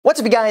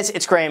up, you guys?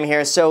 It's Graham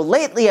here. So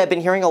lately I've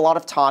been hearing a lot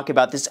of talk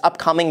about this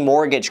upcoming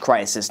mortgage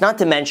crisis, not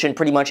to mention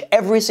pretty much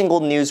every single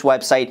news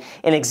website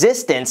in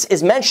existence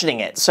is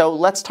mentioning it. So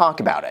let's talk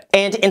about it.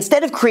 And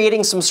instead of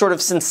creating some sort of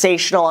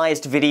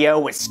sensationalized video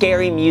with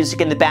scary music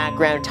in the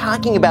background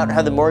talking about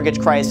how the mortgage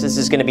crisis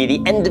is going to be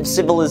the end of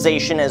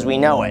civilization as we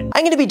know it,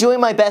 I'm going to be doing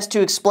my best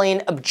to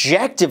explain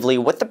objectively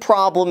what the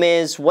problem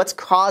is, what's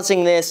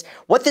causing this,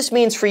 what this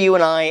means for you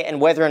and I,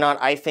 and whether or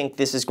not I think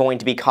this is going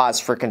to be cause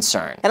for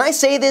concern. And I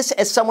say this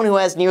as someone who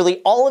has nearly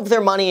all of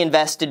their money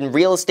invested in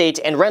real estate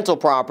and rental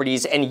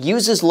properties and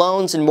uses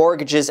loans and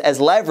mortgages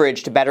as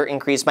leverage to better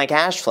increase my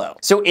cash flow.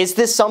 So is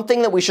this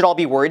something that we should all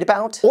be worried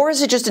about? Or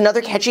is it just another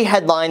catchy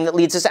headline that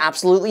leads us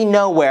absolutely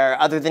nowhere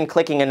other than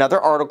clicking another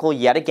article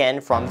yet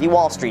again from the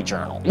Wall Street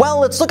Journal? Well,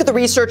 let's look at the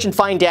research and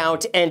find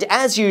out, and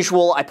as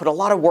usual, I put a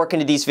lot of work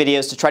into these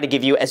videos to try to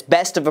give you as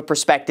best of a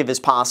perspective as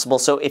possible,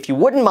 so if you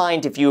wouldn't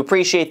mind, if you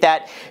appreciate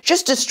that,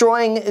 just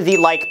destroying the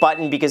like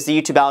button because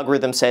the YouTube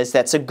algorithm says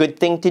that's a good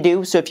thing to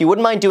do. So if you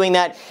wouldn't mind doing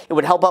that, it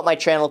would help out my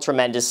channel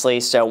tremendously.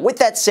 So with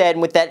that said,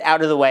 and with that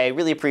out of the way,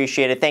 really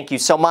appreciate it. Thank you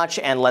so much,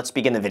 and let's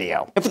begin the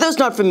video. And for those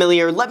not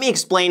familiar, let me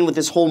explain what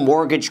this whole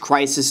mortgage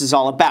crisis is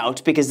all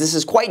about, because this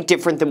is quite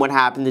different than what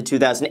happened in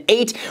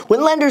 2008,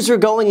 when lenders were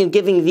going and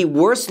giving the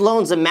worst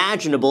loans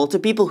imaginable to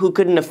people who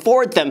couldn't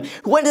afford them,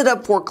 who ended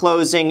up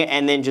foreclosing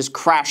and then just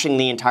crashing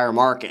the entire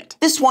market.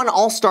 This one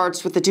all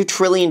starts with the $2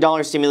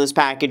 trillion stimulus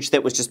package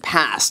that was just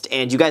passed,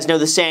 and you guys know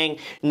the saying,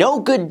 no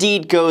good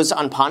deed goes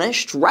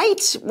unpunished,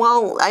 right?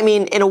 Well, I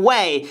mean, in a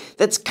way,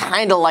 that's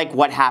kind of like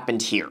what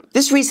happened here.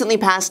 This recently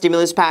passed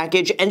stimulus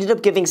package ended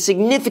up giving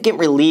significant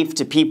relief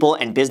to people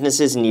and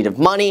businesses in need of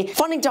money,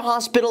 funding to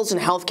hospitals and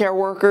healthcare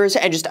workers,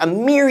 and just a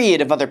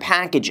myriad of other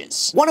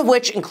packages. One of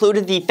which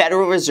included the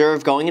Federal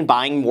Reserve going and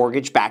buying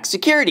mortgage-backed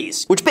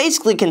securities, which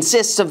basically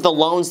consists of the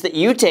loans that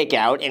you take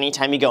out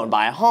anytime you go and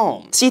buy a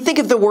home. So you think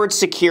of the word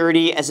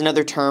security as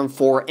another term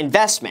for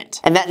investment,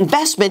 and that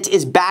investment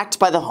is backed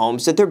by the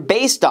homes that they're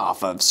based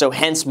off of, so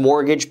hence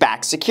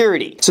mortgage-backed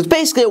security. So it's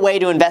basically a way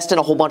to invest in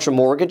a whole bunch of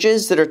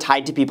mortgages that are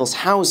tied to people's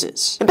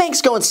houses. And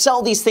banks go and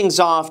sell these things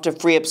off to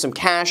free up some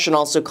cash and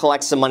also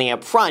collect some money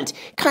up front,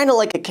 kind of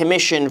like a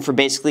commission for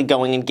basically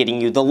going and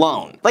getting you the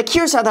loan. Like,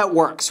 here's how that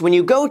works. When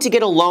you go to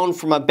get a loan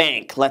from a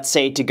bank, let's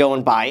say to go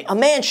and buy a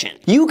mansion,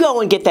 you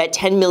go and get that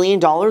 $10 million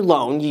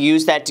loan, you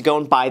use that to go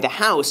and buy the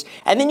house,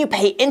 and then you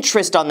pay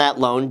interest on that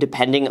loan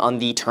depending on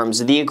the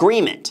terms of the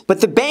agreement.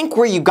 But the bank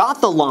where you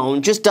got the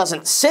loan just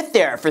doesn't sit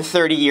there for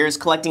 30 years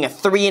collecting a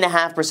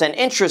 3.5%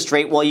 interest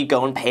rate while you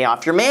go and pay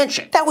off your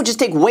mansion. That would just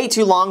take way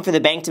too long for the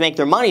bank to make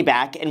their money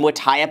back and would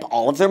tie up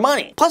all of their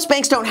money. Plus,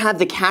 banks don't have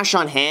the cash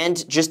on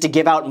hand just to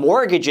give out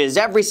mortgages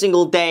every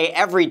single day,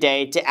 every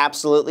day to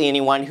absolutely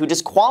anyone who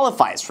just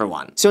qualifies for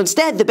one. So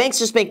instead, the banks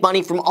just make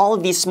money from all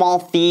of these small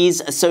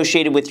fees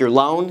associated with your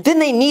loan. Then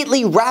they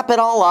neatly wrap it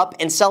all up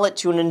and sell it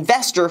to an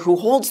investor who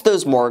holds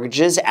those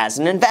mortgages as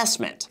an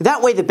investment.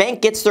 That way, the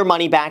bank gets their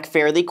money back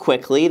fairly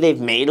quickly, they've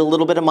made a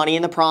little bit of money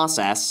in the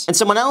process, and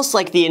someone else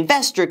like the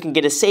investor can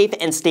get a safe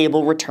and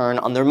stable return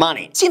on their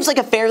money. Seems like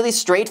a fairly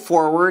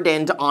straightforward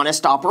and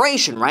honest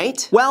operation,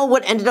 right? Well,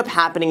 what ended up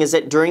happening is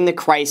that during the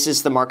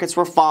crisis, the markets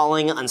were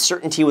falling,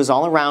 uncertainty was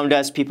all around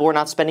us, people were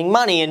not spending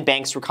money, and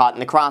banks were caught in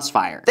the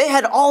crossfire. They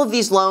had all of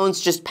these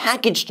loans just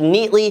packaged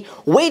neatly,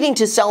 waiting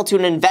to sell to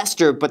an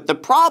investor, but the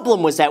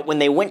problem was that when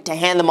they went to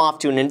hand them off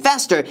to an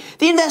investor,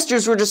 the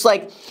investors were just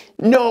like,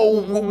 no,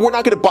 we're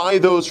not going to buy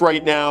those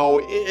right now.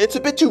 It's a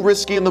bit too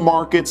risky in the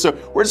market, so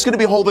we're just going to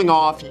be holding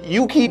off.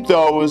 You keep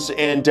those,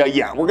 and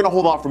yeah, we're going to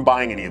hold off from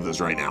buying any of those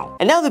right now.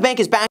 And now the bank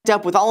is backed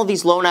up with all of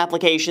these loan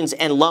applications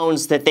and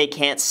loans that they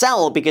can't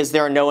sell because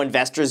there are no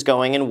investors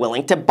going and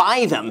willing to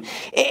buy them.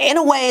 In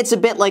a way, it's a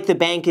bit like the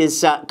bank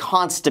is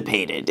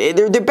constipated.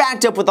 They're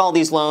backed up with all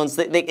these loans,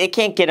 they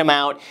can't get them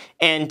out,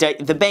 and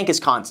the bank is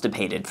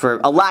constipated, for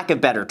a lack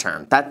of better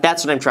term.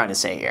 That's what I'm trying to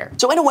say here.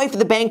 So in a way for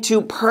the bank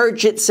to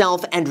purge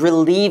itself and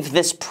relieve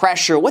this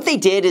pressure, what they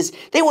did is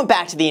they went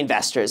back to the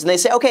investors and they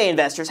say, okay,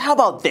 investors, how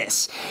about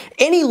this?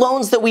 Any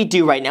loans that we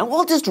do right now,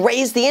 we'll just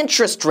raise the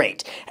interest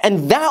rate.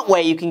 And that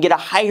way you can get a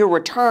higher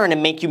return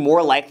and make you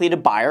more likely to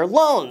buy our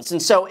loans.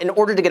 And so in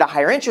order to get a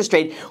higher interest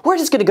rate, we're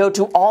just going to go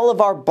to all of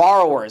our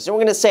borrowers. And we're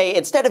going to say,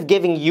 instead of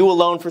giving you a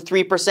loan for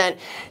 3%,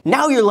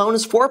 now your loan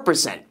is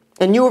 4%.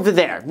 And you over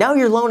there, now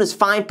your loan is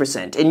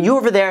 5%. And you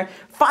over there,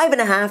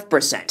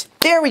 5.5%.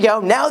 There we go.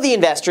 Now the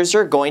investors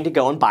are going to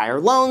go and buy our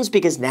loans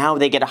because now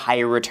they get a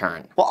higher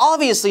return. Well,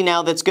 obviously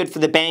now that's good for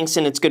the banks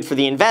and it's good for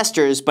the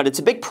investors, but it's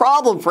a big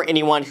problem for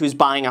anyone who's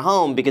buying a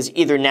home because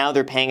either now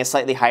they're paying a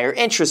slightly higher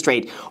interest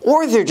rate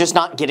or they're just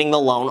not getting the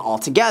loan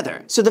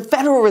altogether. So the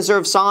Federal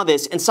Reserve saw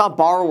this and saw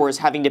borrowers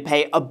having to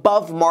pay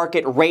above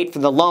market rate for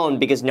the loan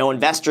because no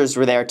investors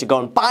were there to go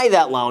and buy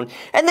that loan,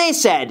 and they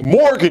said,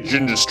 mortgage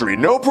industry,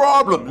 no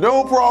problem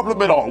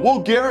at all. We'll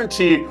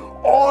guarantee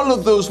all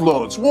of those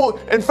loans.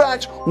 In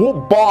fact, we'll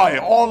buy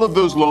all of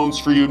those loans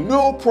for you,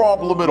 no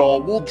problem at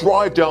all. We'll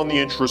drive down the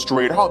interest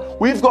rate.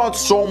 We've got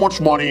so much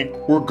money,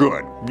 we're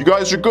good. you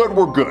guys are good,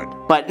 we're good.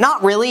 But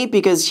not really,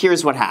 because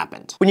here's what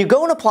happened. When you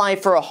go and apply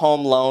for a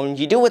home loan,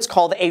 you do what's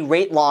called a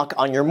rate lock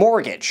on your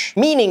mortgage.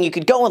 Meaning you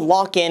could go and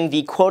lock in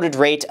the quoted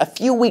rate a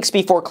few weeks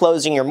before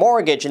closing your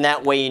mortgage, and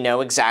that way you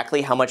know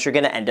exactly how much you're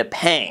going to end up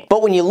paying.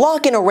 But when you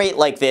lock in a rate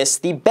like this,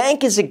 the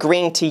bank is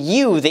agreeing to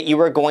you that you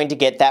are going to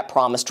get that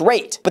promised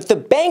rate. But the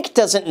bank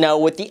doesn't know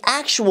what the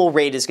actual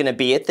rate is going to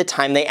be at the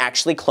time they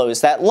actually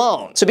close that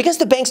loan. So because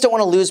the banks don't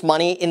want to lose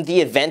money in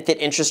the event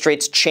that interest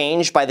rates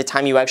change by the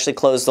time you actually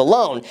close the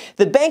loan,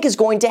 the bank is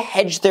going to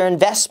hedge their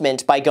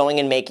investment by going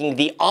and making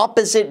the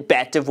opposite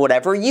bet of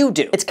whatever you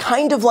do. It's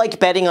kind of like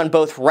betting on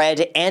both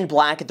red and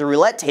black at the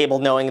roulette table,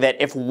 knowing that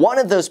if one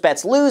of those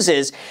bets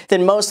loses,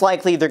 then most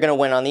likely they're going to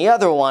win on the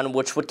other one,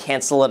 which would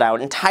cancel it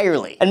out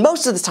entirely. And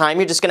most of the time,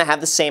 you're just going to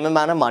have the same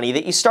amount of money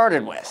that you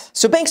started with.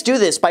 So banks do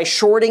this by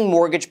shorting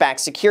mortgage-backed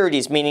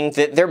securities, meaning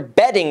that they're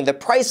betting the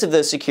price of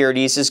those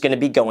securities is going to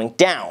be going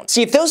down.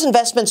 See, if those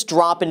investments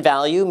drop in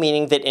value,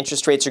 meaning that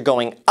interest rates are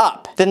going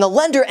up, then the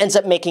lender ends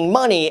up making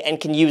money and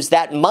can use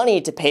that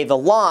money to pay the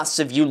loss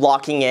of you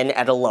locking in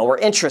at a lower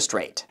interest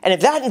rate. And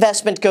if that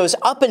investment goes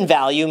up in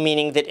value,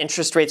 meaning that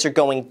interest rates are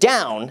going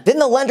down, then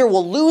the lender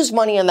will lose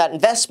money on that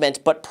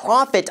investment but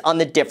profit on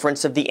the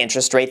difference of the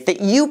interest rate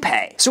that you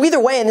pay. So either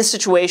way, in this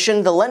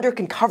situation, the lender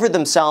can cover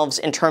themselves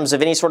in terms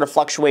of any sort of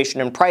fluctuation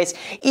in price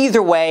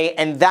either way,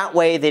 and that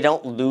way they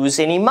don't lose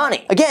any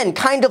money. Again,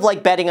 kind of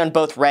like betting on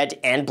both red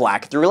and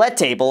black at the roulette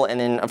table, and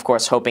then of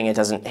course hoping it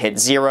doesn't hit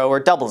 0 or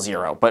double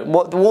 0, but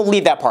we'll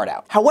leave that part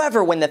out.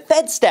 However, when the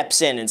Fed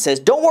steps in and says,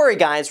 don't worry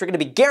guys, we're going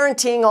to be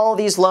guaranteeing all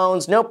these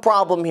loans, no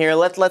problem here,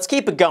 let's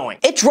keep it going,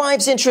 it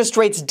drives interest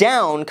rates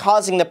down,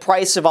 causing the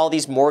price of all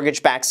these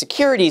mortgage-backed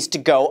securities to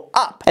go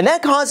up. And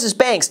that causes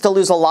banks to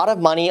lose a lot of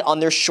money on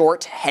their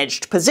short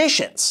hedged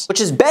positions, which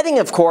is betting,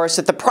 of course,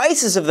 that the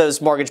prices of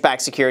those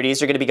mortgage-backed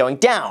securities are going to be going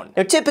down.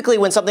 Now, typically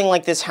when something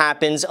like this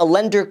happens, a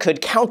lender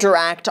could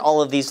counteract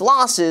all of these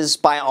losses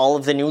by all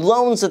of the new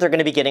loans that they're going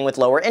to be getting with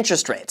lower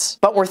interest rates.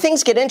 But where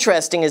things get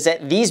interesting is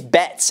that these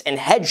bets and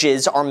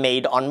hedges are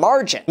made on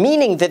margin,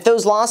 meaning that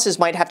those losses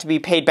might have to be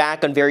paid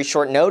back on very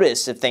short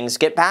notice if things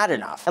get bad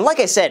enough. And like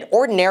I said,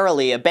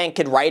 ordinarily a bank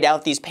could write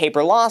out these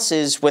paper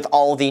losses with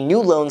all the new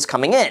loans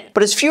coming in.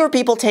 But as fewer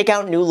people take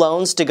out new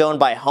loans to go and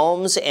buy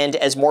homes, and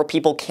as more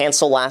people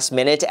cancel last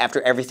minute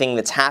after everything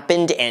that's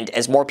happened, and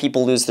as more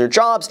people lose their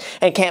jobs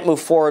and can't move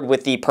forward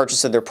with the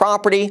purchase of their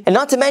property, and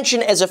not to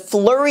mention as a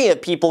flurry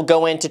of people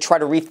go in to try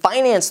to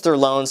refinance their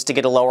loans to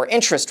get a lower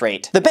interest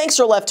rate, the banks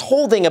are left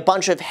holding a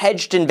bunch of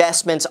hedged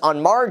investments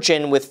on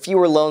margin with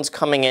fewer loans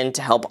coming in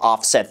to help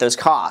offset those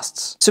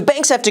costs. So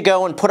banks have to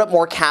go and put up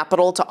more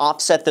capital to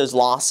offset those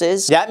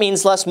losses. That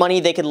means less money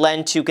they could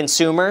lend to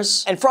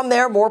consumers, and from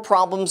there more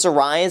problems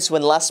arise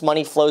when less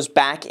money flows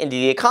back into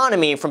the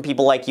economy from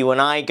people like you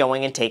and I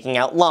going and taking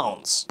out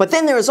loans. But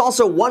then there is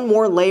also one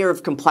more layer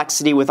of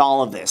complexity with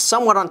all of this,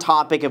 somewhat on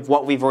topic of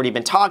what we've already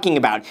been talking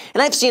about,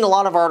 and I've seen a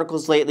lot of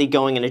articles lately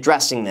going and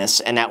addressing this,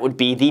 and that would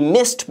be the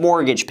missed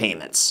mortgage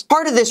payments.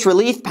 Part of this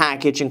relief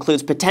package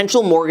includes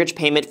potential mortgage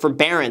payment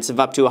forbearance of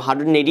up to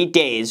 180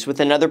 days with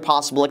another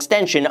possible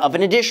extension of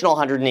an additional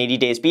 180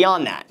 days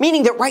beyond that.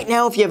 Meaning that right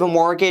now if you have a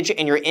mortgage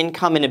and your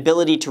income and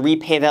ability to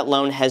repay that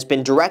loan has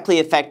been directly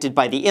affected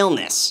by the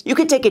illness, you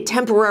could take a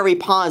temporary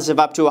pause of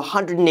up to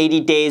 180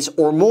 days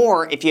or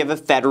more if you have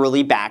a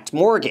federally backed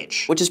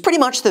mortgage, which is pretty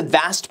much the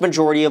vast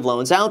majority of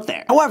loans out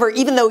there. However,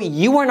 even though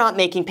you are not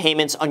making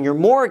payments on your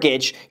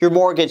mortgage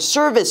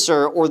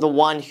servicer, or the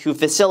one who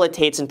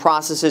facilitates and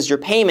processes your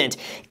payment,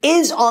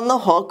 is on the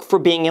hook for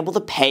being able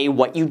to pay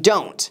what you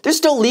don't. They're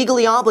still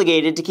legally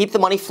obligated to keep the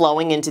money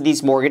flowing into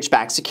these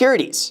mortgage-backed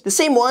securities, the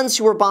same ones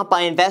who were bought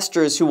by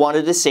investors who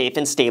wanted a safe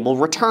and stable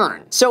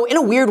return. So in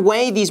a weird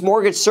way, these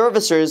mortgage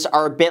servicers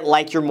are a bit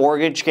like your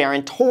mortgage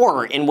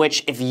guarantor, in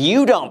which if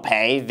you don't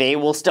pay, they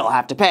will still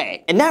have to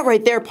pay. And that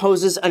right there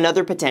poses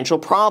another potential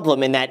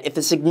problem, in that if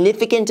a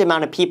significant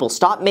amount of people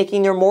stop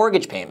making their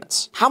mortgage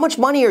payments, how much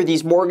money are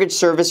these mortgage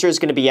servicers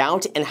going to be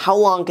out, and how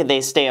long could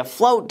they stay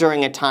afloat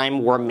during a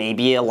time where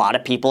maybe a lot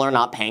of people are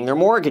not paying their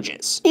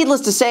mortgages?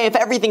 Needless to say, if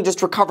everything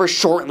just recovers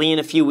shortly in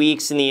a few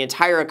weeks and the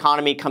entire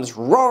economy comes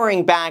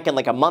roaring back in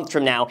like a month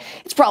from now,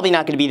 it's probably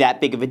not going to be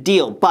that big of a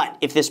deal. But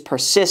if this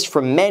persists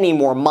for many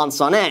more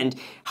months on end,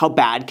 how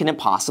bad can it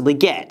possibly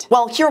get?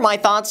 Well, here are my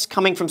thoughts,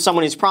 coming from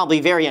someone who's probably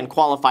very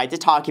unqualified to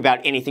talk about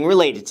anything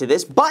related to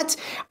this, but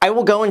I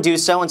will go and do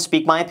so and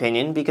speak my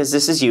opinion because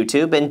this is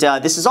YouTube, and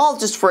this is all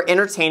just for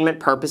entertainment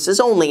purposes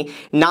only,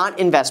 not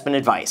investment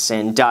advice.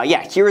 And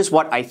yeah, here's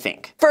what I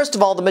think. First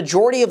of all, the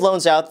majority of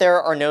loans out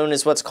there are known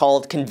as what's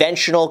called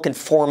conventional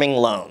conforming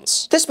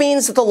loans. This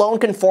means that the loan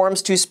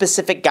conforms to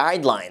specific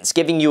guidelines,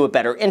 giving you a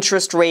better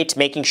interest rate,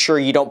 making sure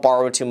you don't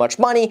borrow too much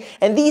money,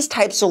 and these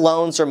types of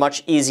loans are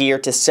much easier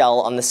to sell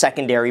on the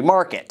secondary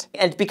market.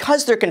 And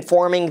because they're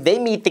conforming, they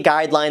meet the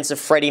guidelines of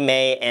Freddie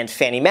Mae and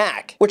Fannie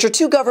Mac, which are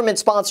two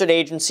government-sponsored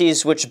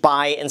agencies which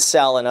buy and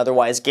sell and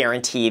otherwise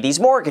guarantee these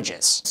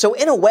mortgages. So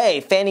in a way,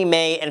 Fannie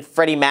Mae and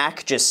Freddie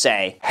Mac just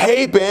say,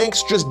 hey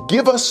banks, just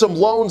give us some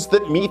loans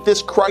that meet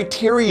this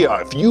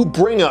criteria. If you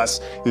bring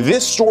us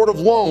this sort of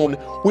loan, loan,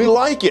 we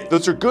like it.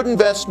 Those are good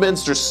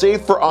investments, they're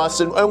safe for us,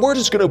 and we're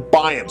just gonna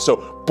buy them.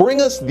 So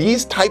bring us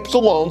these types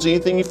of loans,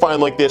 anything you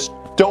find like this,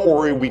 don't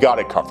worry, we got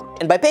it covered.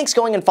 And by banks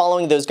going and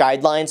following those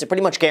guidelines, it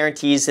pretty much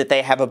guarantees that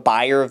they have a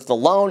buyer of the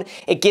loan,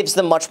 it gives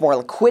them much more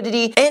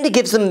liquidity, and it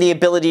gives them the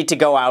ability to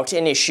go out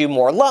and issue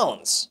more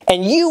loans.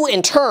 And you,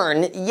 in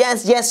turn,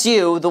 yes,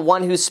 you, the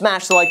one who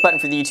smashed the like button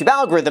for the YouTube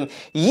algorithm,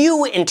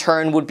 you, in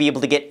turn, would be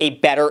able to get a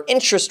better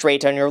interest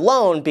rate on your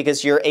loan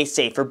because you're a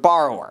safer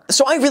borrower.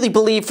 So I really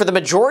believe for the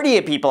majority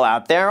of people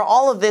out there,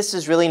 all of this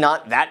is really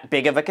not that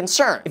big of a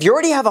concern. If you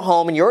already have a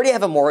home and you already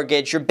have a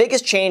mortgage, your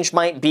biggest change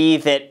might be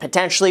that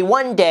potentially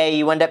one day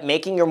you end up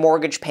making your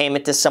mortgage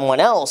payment to someone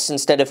else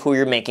instead of who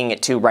you're making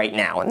it to right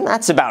now, and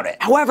that's about it.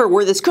 However,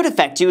 where this could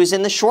affect you is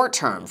in the short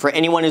term, for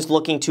anyone who's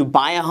looking to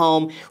buy a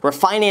home,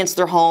 refinance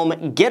their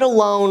home, get a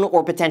loan,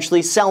 or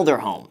potentially sell their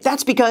home.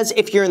 That's because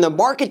if you're in the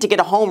market to get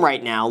a home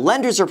right now,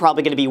 lenders are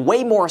probably going to be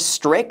way more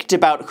strict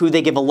about who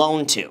they give a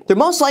loan to. They're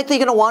most likely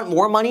going to want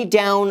more money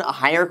down, a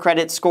higher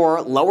credit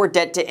score, lower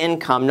debt to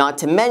income, not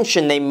to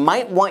mention they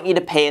might want you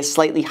to pay a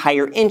slightly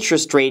higher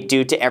interest rate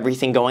due to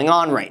everything going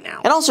on right now.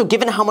 And also,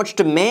 given how much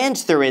demand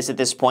there is at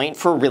this point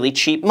for really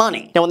cheap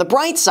money. Now on the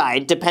bright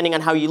side, depending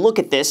on how you look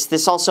at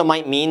this also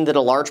might mean that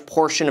a large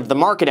portion of the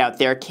market out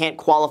there can't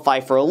qualify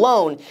for a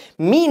loan,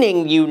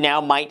 meaning you now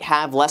might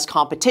have less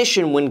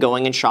competition when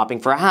going and shopping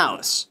for a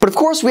house. But of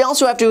course, we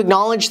also have to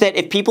acknowledge that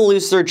if people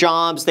lose their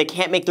jobs, they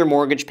can't make their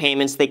mortgage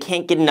payments, they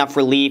can't get enough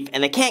relief,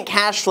 and they can't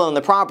cash flow on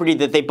the property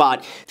that they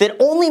bought that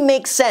only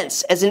makes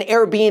sense as an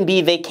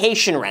Airbnb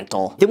vacation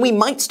rental, then we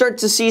might start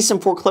to see some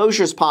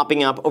foreclosures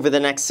popping up over the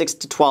next 6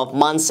 to 12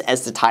 months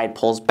as the tide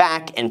pulls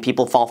back and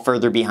people fall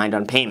further behind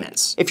on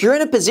payments. If you're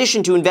in a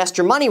position to invest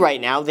your money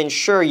right now, then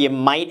sure, you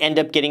might end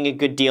up getting a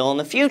good deal in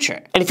the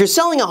future. And if you're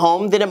selling a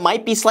home, then it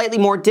might be slightly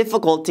more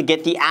difficult to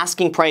get the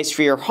asking price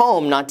for your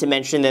home, not to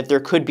mention that there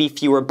could be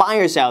fewer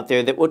buyers out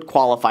there that would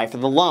qualify for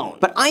the loan.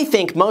 But I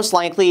think most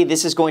likely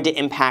this is going to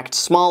impact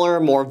smaller,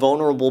 more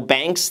vulnerable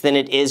banks than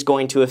it is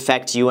going to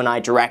affect you and I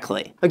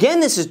directly. Again,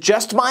 this is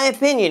just my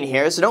opinion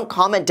here, so don't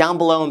comment down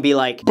below and be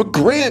like, "But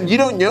Graham, you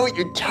don't know what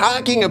you're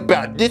talking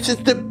about. This is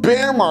the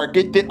bear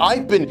market that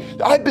I've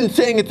been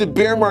saying it's a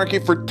bear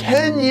market for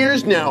 10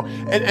 years now,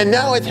 and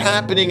now it's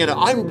happening and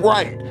I'm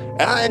right.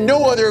 And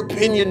no other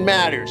opinion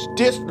matters.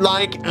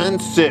 Dislike and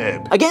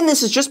sub." Again,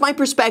 this is just my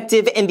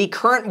perspective, and the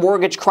current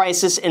mortgage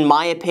crisis, in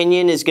my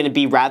opinion, is going to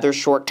be rather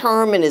short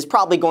term and is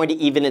probably going to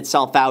even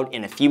itself out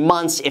in a few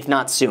months, if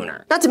not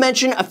sooner. Not to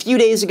mention, a few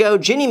days ago,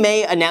 Ginnie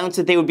Mae announced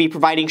that they would be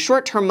providing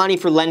short-term money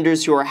for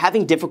lenders who are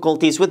having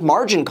difficulties with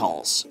margin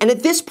calls. And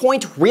at this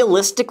point,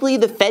 realistically,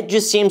 the Fed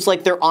just seems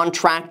like they're on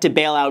track to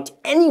bail out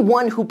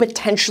anyone who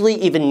potentially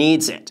even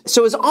needs it.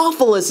 So as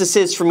awful as this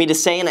is for me to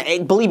say,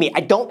 and believe me, I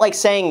don't like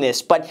saying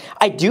this, but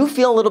I do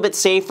feel a little bit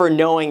safer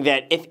knowing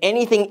that if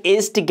anything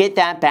is to get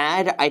that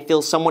bad, I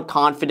feel somewhat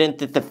confident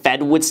that the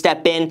Fed would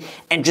step in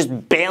and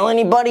just bail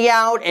anybody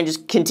out and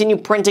just continue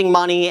printing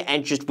money,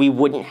 and just we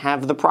wouldn't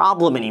have the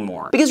problem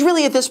anymore. Because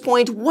really at this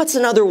point, what's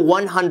another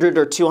 100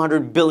 or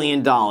 200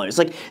 billion dollars?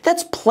 Like,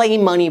 that's play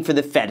money for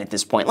the Fed at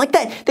this point. Like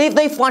that,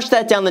 they flush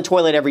that down the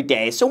toilet every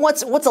day, so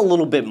what's a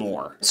little bit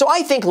more? So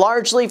I think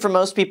largely for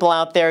most people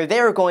out there,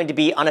 they're going to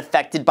be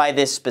unaffected by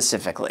this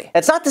specifically.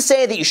 That's not to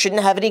say that you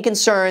shouldn't have any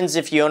concerns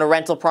if you own a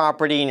rental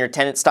property and your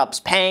tenant stops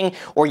paying,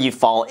 or you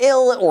fall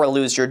ill, or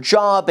lose your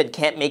job and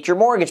can't make your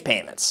mortgage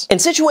payments. In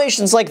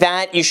situations like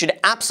that, you should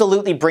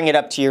absolutely bring it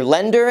up to your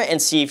lender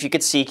and see if you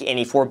could seek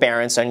any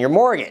forbearance on your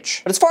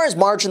mortgage. But as far as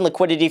margin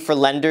liquidity for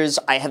lenders,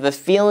 I have a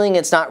feeling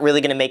it's not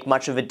really going to make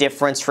much of a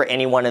difference for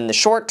anyone in the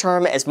short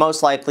term, as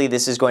most likely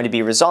this is going to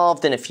be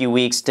resolved in a few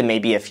weeks to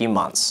maybe a few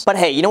months. But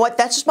hey, you know what?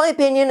 That's just my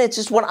opinion. It's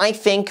just what I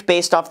think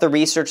based off the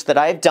research that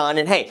I've done.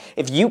 And hey,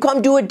 if you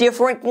come to a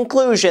different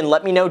conclusion,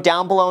 let me know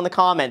down below in the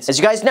comments. As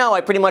you guys know,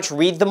 I pretty much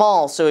read them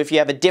all, so if you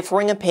have a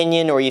differing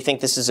opinion, or you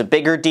think this is a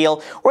bigger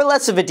deal or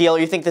less of a deal, or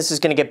you think this is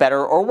going to get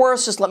better or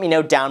worse, just let me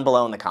know down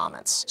below in the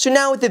comments. So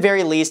now at the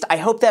very least, I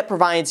hope that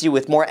provides you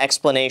with more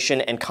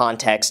explanation and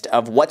context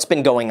of what's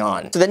been going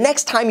on. So the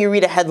next time you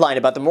read a headline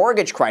about the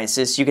mortgage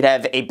crisis, you could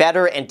have a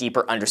better and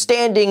deeper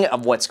understanding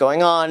of what's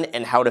going on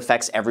and how it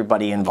affects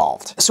everybody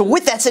involved. So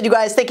with that said, you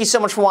guys, thank you so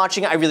much for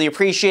watching. I really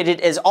appreciate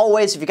it. As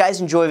always, if you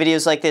guys enjoy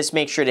videos like this,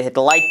 make sure to hit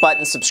the like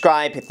button,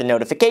 subscribe, hit the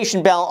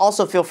notification bell.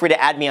 Also, feel free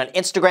to add me on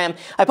Instagram.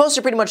 I post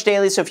it pretty much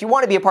daily, so if you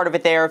want to be a part of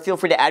it there, feel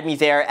free to add me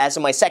there. As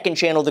in my second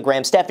channel, The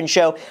Graham Stephan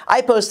Show,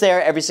 I post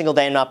there every single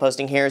day. I'm not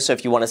posting here, so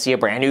if you want to see a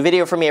brand new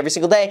video from me every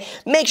single day,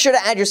 make sure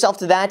to add yourself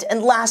to that.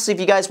 And lastly, if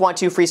you guys want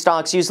 2 free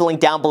stocks, use the link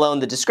down below in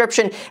the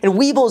description, and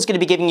Webull is going to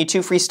be giving you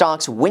 2 free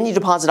stocks when you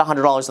deposit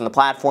 $100 on the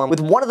platform, with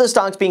one of those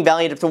stocks being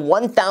valued up to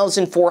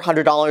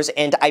 $1,400,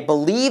 and I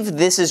believe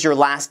this is your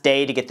last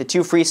day to get the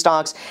 2 free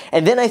stocks,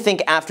 and then I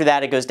think after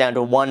that it goes down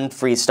to 1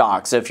 free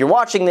stock. So if you're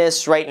watching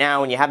this right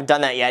now and you haven't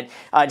done that yet,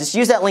 just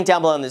use that link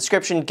down below in the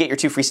description, get your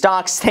 2 free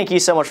stocks. Thank you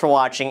so much for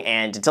watching,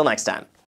 and until next time.